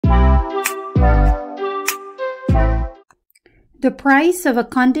The price of a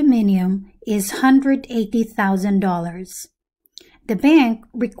condominium is $180,000. The bank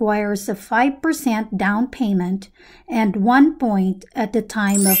requires a 5% down payment and 1 point at the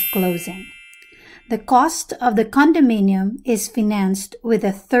time of closing. The cost of the condominium is financed with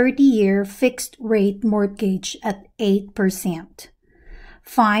a 30-year fixed-rate mortgage at 8%.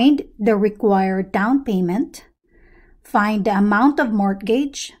 Find the required down payment. Find the amount of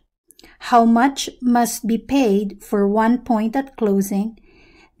mortgage. How much must be paid for 1 point at closing.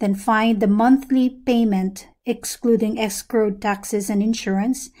 Then find the monthly payment excluding escrowed taxes and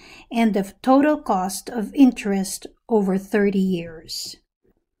insurance and the total cost of interest over 30 years.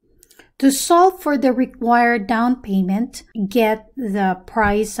 To solve for the required down payment, get the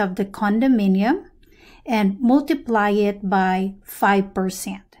price of the condominium and multiply it by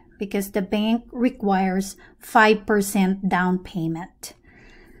 5% because the bank requires 5% down payment.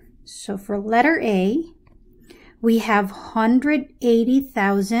 So for letter A, we have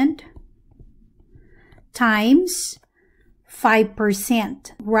 180,000 times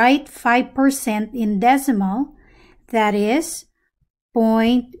 5%. Write 5% in decimal, that is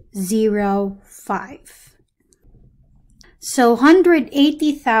 0.05. So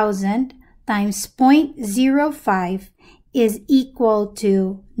 180,000 times 0.05 is equal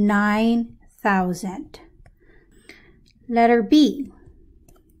to 9,000. Letter B.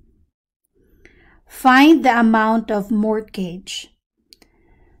 Find the amount of mortgage.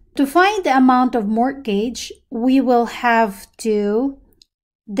 To find the amount of mortgage, we will have to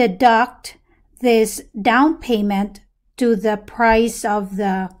deduct this down payment to the price of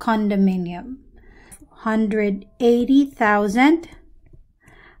the condominium. 180,000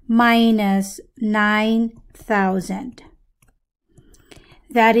 minus 9,000.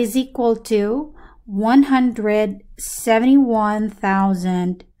 That is equal to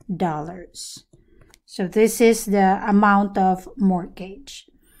 $171,000. So this is the amount of mortgage.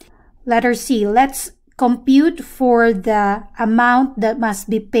 Letter C, let's compute for the amount that must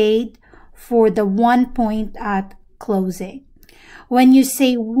be paid for the 1 point at closing. When you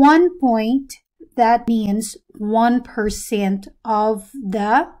say 1 point, that means 1% of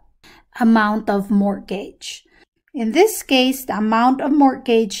the amount of mortgage. In this case, the amount of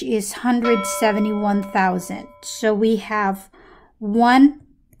mortgage is $171,000. So we have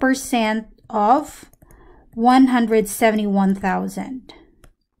 1% of $171,000.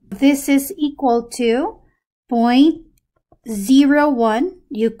 This is equal to 0.01.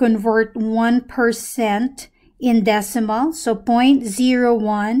 You convert 1% in decimal. So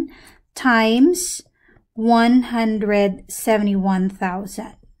 0.01 times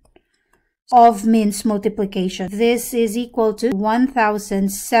 171,000. Of means multiplication. This is equal to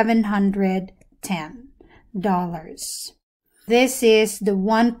 $1,710. This is the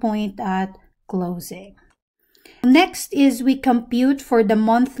 1 point at closing. Next is we compute for the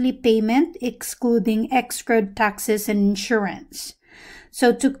monthly payment excluding escrowed taxes and insurance.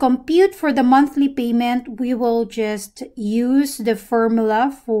 So to compute for the monthly payment, we will just use the formula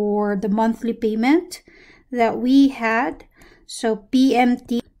for the monthly payment that we had. So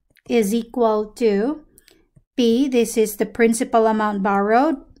PMT is equal to P, this is the principal amount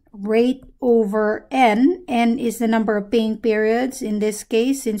borrowed, rate over N. N is the number of paying periods. In this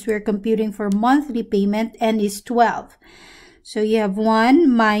case, since we're computing for monthly payment, N is 12. So you have 1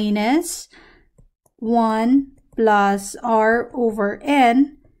 minus 1 plus R over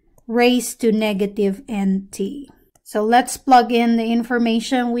N raised to negative NT. So let's plug in the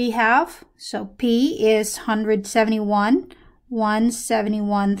information we have. So P is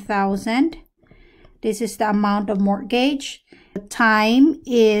 171,000. This is the amount of mortgage. The time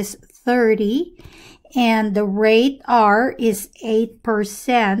is 30 and the rate R is 8%.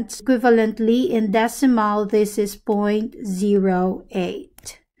 Equivalently in decimal, this is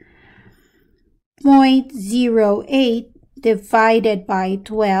 0.08. 0.08 divided by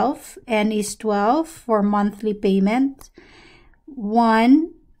 12, N is 12 for monthly payment.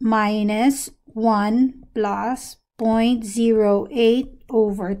 1 minus 1 plus 0.08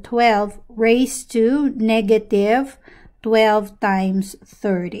 over 12 raised to negative 12 times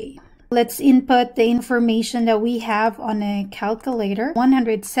 30. Let's input the information that we have on a calculator.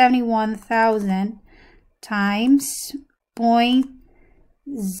 171,000 times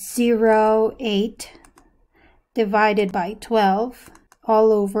 0.08 divided by 12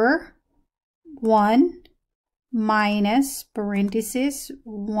 all over 1 minus parenthesis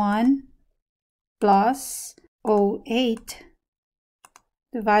 1 plus 0.08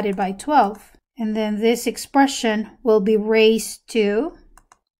 divided by 12. And then this expression will be raised to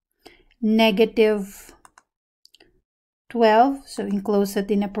negative 12. So enclose it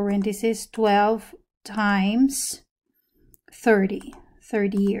in a parenthesis, 12 times 30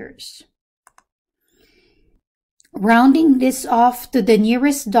 years. Rounding this off to the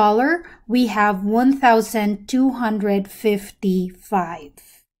nearest dollar, we have 1,255.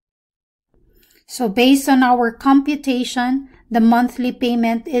 So based on our computation, the monthly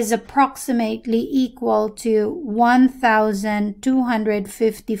payment is approximately equal to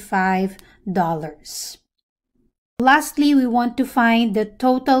 $1,255. Lastly, we want to find the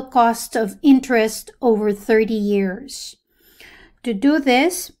total cost of interest over 30 years. To do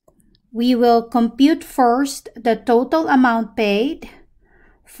this, we will compute first the total amount paid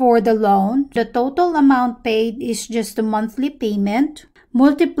for the loan. The total amount paid is just the monthly payment.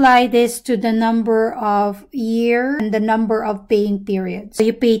 Multiply this to the number of years and the number of paying periods. So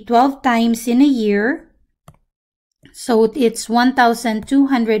you pay 12 times in a year. So it's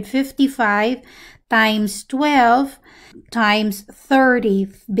 1,255 times 12 times 30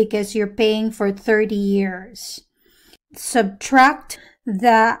 because you're paying for 30 years. Subtract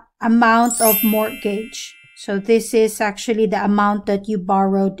the amount of mortgage. So this is actually the amount that you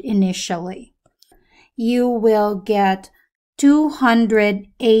borrowed initially. You will get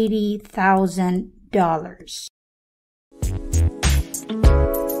 $280,000.